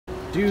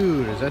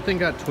Dude, has that thing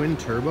got twin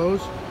turbos?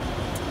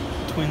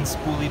 Twin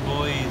spoolie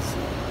boys.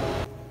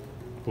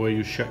 Boy,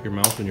 you shut your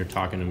mouth when you're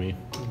talking to me.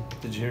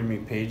 Did you hear me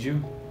paid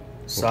you?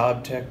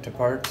 Slab tech to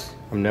parts.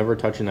 I'm never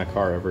touching that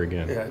car ever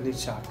again. Yeah, it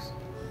needs shocks.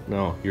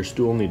 No, your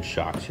stool needs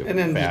shocks. You And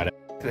then bad.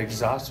 the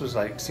exhaust was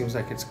like, seems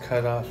like it's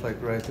cut off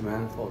like right at the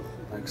manifold.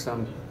 Like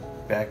some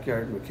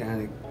backyard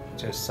mechanic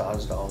just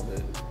saws all of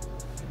it.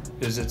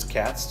 Is its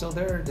cat still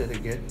there, or did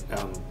it get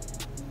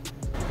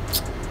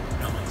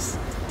Nice.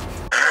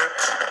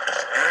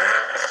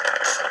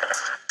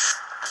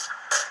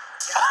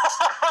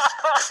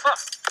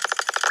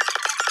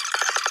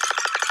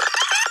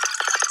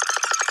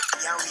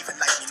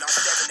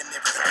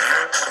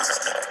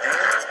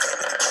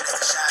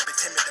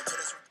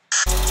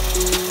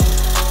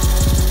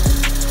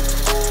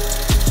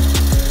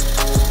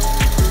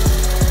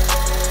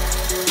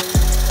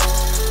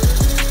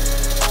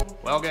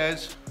 Well,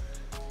 guys,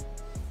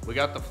 we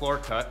got the floor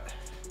cut.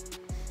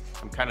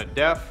 I'm kind of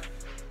deaf.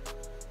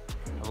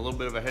 I have a little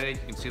bit of a headache.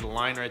 You can see the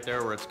line right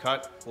there where it's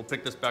cut. We'll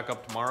pick this back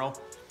up tomorrow.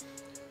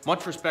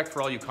 Much respect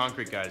for all you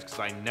concrete guys, because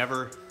I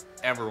never,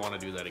 ever want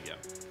to do that again.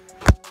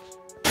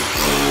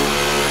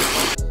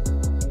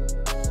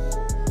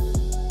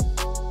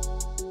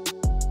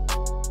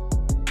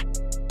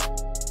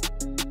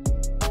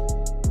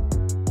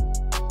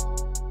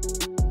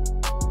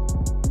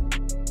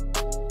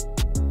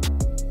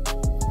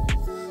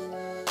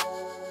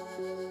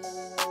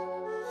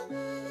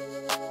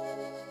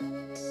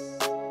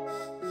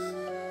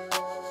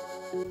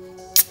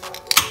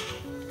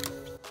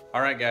 All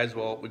right, guys,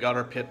 well, we got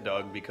our pit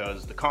dug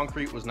because the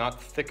concrete was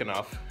not thick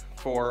enough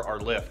for our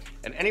lift.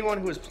 And anyone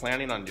who is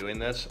planning on doing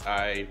this,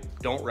 I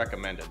don't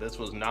recommend it. This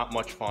was not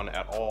much fun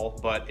at all,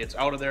 but it's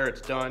out of there,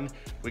 it's done.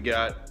 We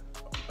got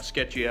a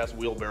sketchy ass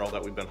wheelbarrow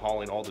that we've been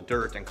hauling all the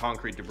dirt and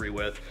concrete debris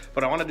with,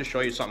 but I wanted to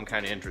show you something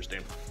kind of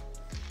interesting.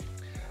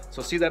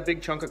 So see that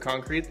big chunk of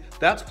concrete?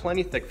 That's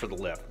plenty thick for the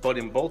lift, but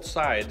in both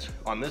sides,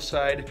 on this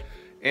side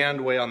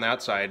and way on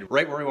that side,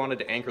 right where we wanted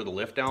to anchor the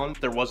lift down,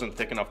 there wasn't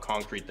thick enough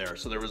concrete there.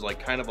 So there was like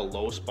kind of a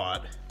low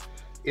spot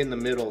in the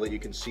middle that you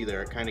can see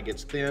there. It kind of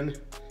gets thin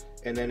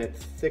and then it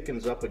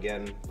thickens up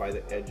again by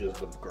the edges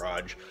of the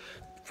garage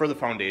for the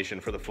foundation,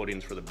 for the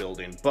footings, for the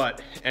building.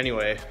 But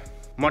anyway,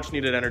 much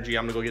needed energy.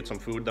 I'm gonna go get some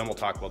food, then we'll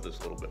talk about this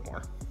a little bit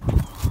more.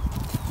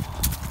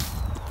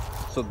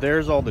 So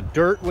there's all the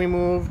dirt we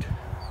moved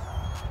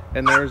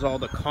and there's all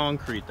the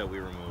concrete that we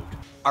removed.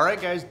 All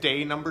right, guys,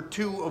 day number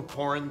 2 of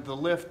pouring the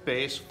lift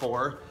base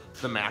for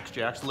the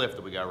MAXJAX lift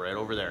that we got right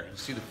over there. You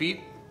see the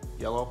feet,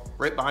 yellow,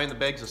 right behind the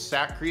bags of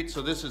sackcrete.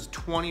 So this is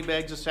 20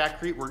 bags of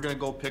sackcrete. We're gonna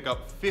go pick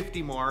up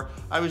 50 more.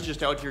 I was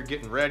just out here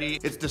getting ready.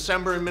 It's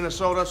December in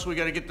Minnesota, so we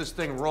gotta get this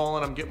thing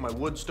rolling. I'm getting my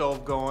wood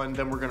stove going.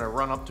 Then we're gonna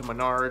run up to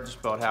Menards,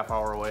 about half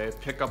hour away,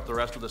 pick up the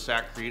rest of the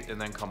sackcrete, and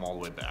then come all the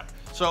way back.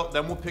 So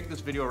then we'll pick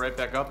this video right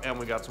back up, and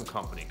we got some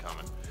company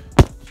coming.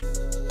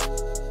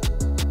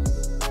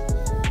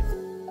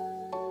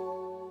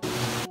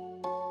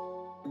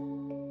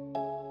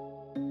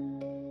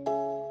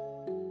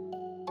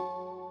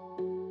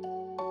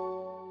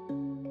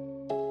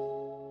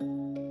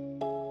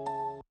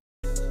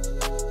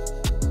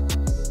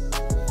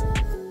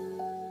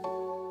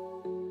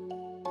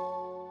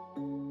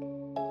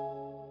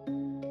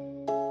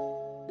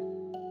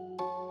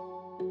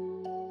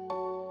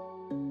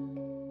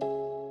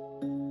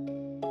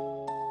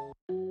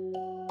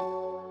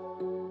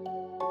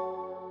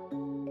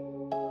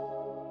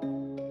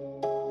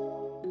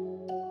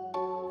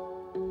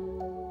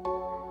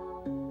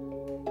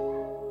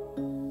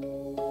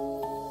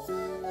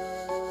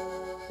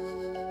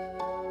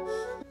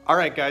 All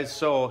right, guys,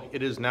 so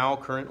it is now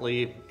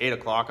currently 8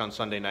 o'clock on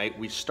Sunday night.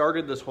 We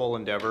started this whole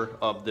endeavor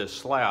of this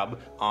slab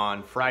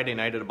on Friday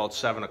night at about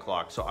 7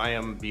 o'clock. So I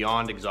am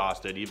beyond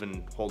exhausted.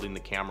 Even holding the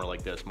camera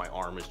like this, my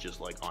arm is just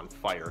like on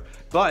fire.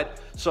 But,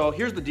 so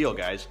here's the deal,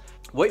 guys.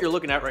 What you're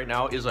looking at right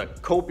now is a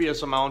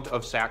copious amount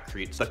of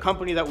sackcrete. The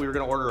company that we were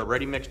gonna order a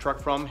ready mix truck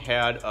from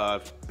had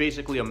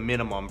basically a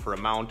minimum for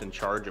amount and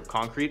charge of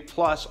concrete.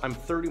 Plus, I'm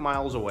 30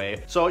 miles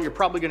away, so you're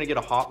probably gonna get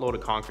a hot load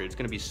of concrete. It's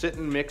gonna be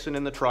sitting mixing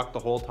in the truck the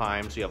whole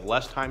time, so you have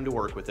less time to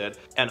work with it.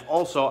 And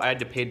also, I had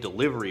to pay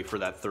delivery for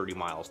that 30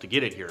 miles to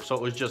get it here, so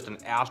it was just an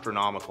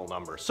astronomical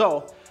number.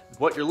 So,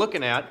 what you're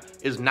looking at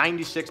is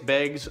 96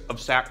 bags of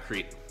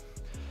sackcrete.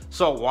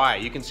 So why?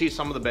 You can see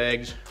some of the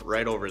bags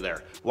right over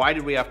there. Why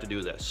did we have to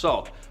do this?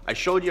 So I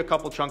showed you a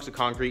couple chunks of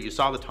concrete. You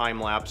saw the time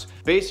lapse.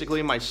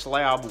 Basically, my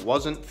slab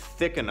wasn't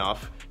thick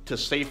enough to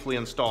safely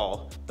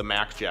install the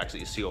MAXJAX that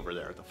you see over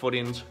there. The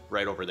footings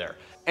right over there.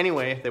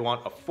 Anyway, they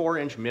want a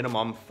 4-inch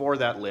minimum for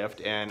that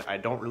lift, and I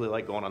don't really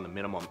like going on the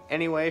minimum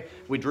anyway.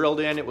 We drilled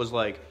in, it was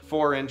like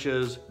 4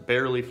 inches,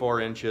 barely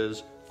 4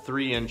 inches,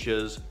 3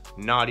 inches,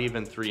 not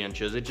even 3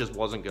 inches. It just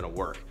wasn't gonna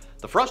work.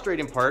 The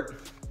frustrating part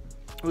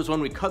was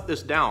when we cut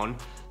this down,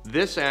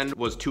 this end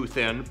was too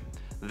thin,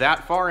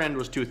 that far end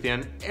was too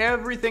thin,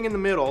 everything in the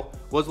middle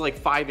was like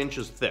 5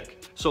 inches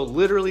thick. So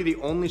literally the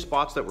only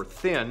spots that were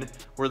thin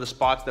were the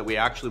spots that we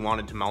actually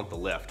wanted to mount the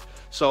lift.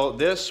 So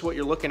this, what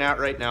you're looking at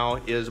right now,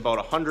 is about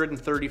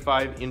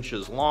 135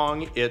 inches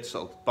long. It's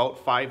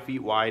about 5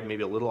 feet wide,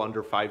 maybe a little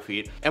under 5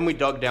 feet, and we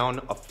dug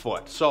down a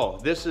foot. So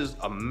this is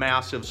a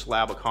massive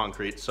slab of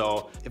concrete.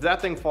 So if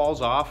that thing falls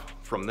off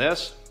from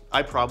this,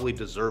 I probably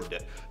deserved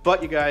it.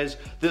 But you guys,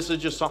 this is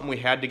just something we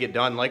had to get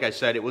done. Like I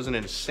said, it was an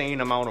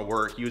insane amount of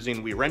work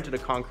we rented a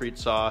concrete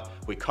saw,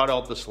 we cut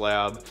out the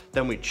slab,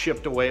 then we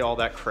chipped away all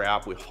that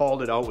crap, we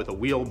hauled it out with a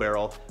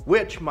wheelbarrow,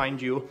 which,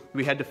 mind you,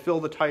 we had to fill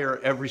the tire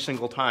every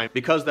single time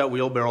because that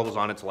wheelbarrow was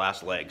on its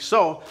last leg.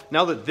 So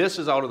now that this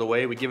is out of the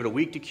way, we give it a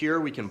week to cure,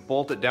 we can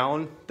bolt it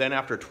down, then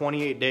after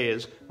 28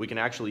 days, we can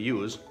actually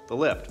use the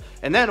lift.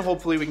 And then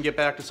hopefully we can get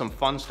back to some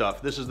fun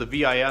stuff. This is the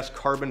VIS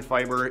carbon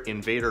fiber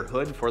invader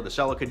hood for the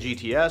Celica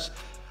GTS.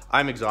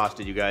 I'm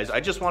exhausted, you guys.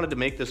 I just wanted to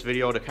make this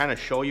video to kind of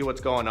show you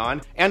what's going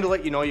on and to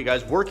let you know, you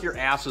guys, work your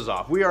asses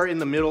off. We are in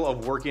the middle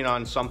of working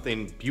on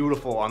something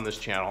beautiful on this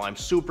channel. I'm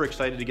super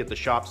excited to get the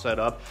shop set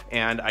up,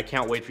 and I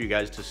can't wait for you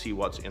guys to see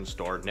what's in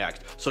store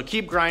next. So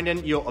keep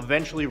grinding. You'll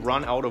eventually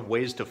run out of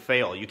ways to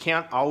fail. You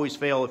can't always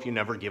fail if you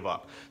never give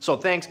up. So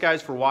thanks,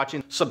 guys, for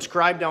watching.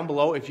 Subscribe down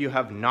below if you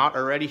have not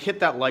already. Hit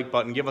that like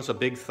button. Give us a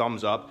big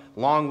thumbs up.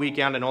 Long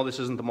weekend. I know this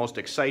isn't the most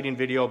exciting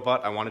video,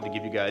 but I wanted to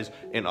give you guys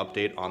an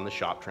update on the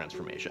shop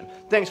transformation.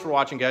 Thanks for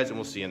watching, guys, and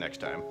we'll see you next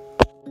time.